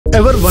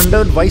Ever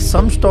wondered why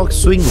some stocks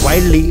swing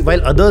wildly while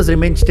others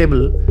remain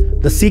stable?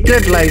 The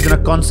secret lies in a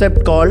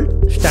concept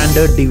called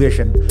standard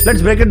deviation.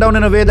 Let's break it down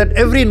in a way that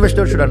every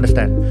investor should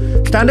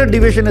understand. Standard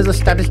deviation is a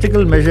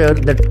statistical measure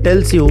that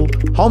tells you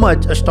how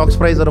much a stock's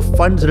price or a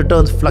fund's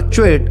returns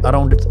fluctuate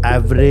around its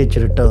average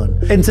return.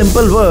 In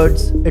simple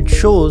words, it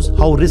shows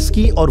how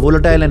risky or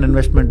volatile an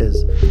investment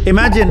is.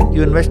 Imagine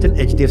you invest in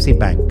HDFC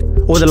Bank.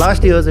 Over the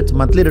last years, its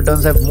monthly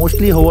returns have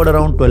mostly hovered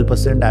around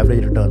 12%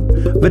 average return,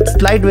 with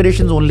slight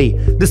variations only.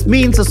 This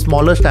means a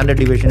smaller standard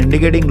deviation,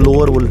 indicating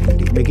lower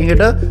volatility, making it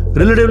a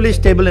relatively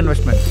stable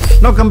investment.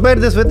 Now compare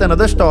this with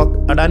another stock,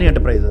 Adani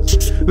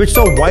Enterprises, which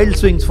saw wild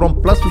swings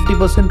from plus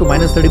 50% to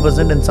minus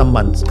 30% in some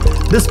months.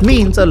 This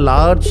means a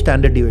large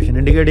standard deviation,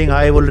 indicating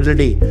high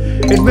volatility.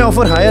 It may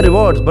offer higher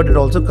rewards, but it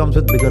also comes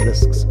with bigger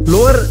risks.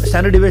 Lower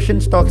standard deviation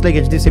stocks like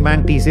HDFC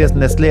Bank, TCS,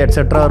 Nestle,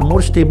 etc. are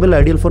more stable,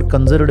 ideal for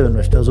conservative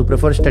investors who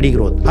prefer steady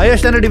growth. Higher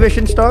standard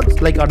deviation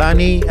stocks like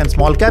Adani and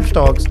small cap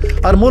stocks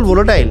are more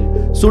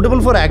volatile,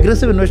 suitable for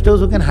aggressive investors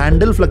who can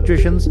handle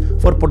fluctuations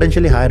for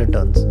potentially higher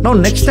returns. Now,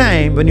 next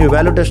time when you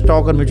evaluate a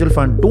stock or mutual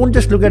fund, don't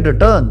just look at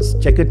returns,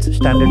 check its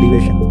standard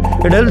deviation.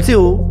 It helps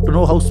you to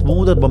know how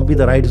smooth or bumpy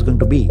the ride is going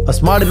to be. A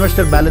smart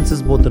investor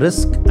balances both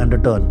risk and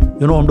return.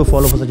 You know whom to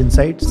follow for such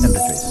insights.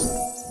 Enrichwise.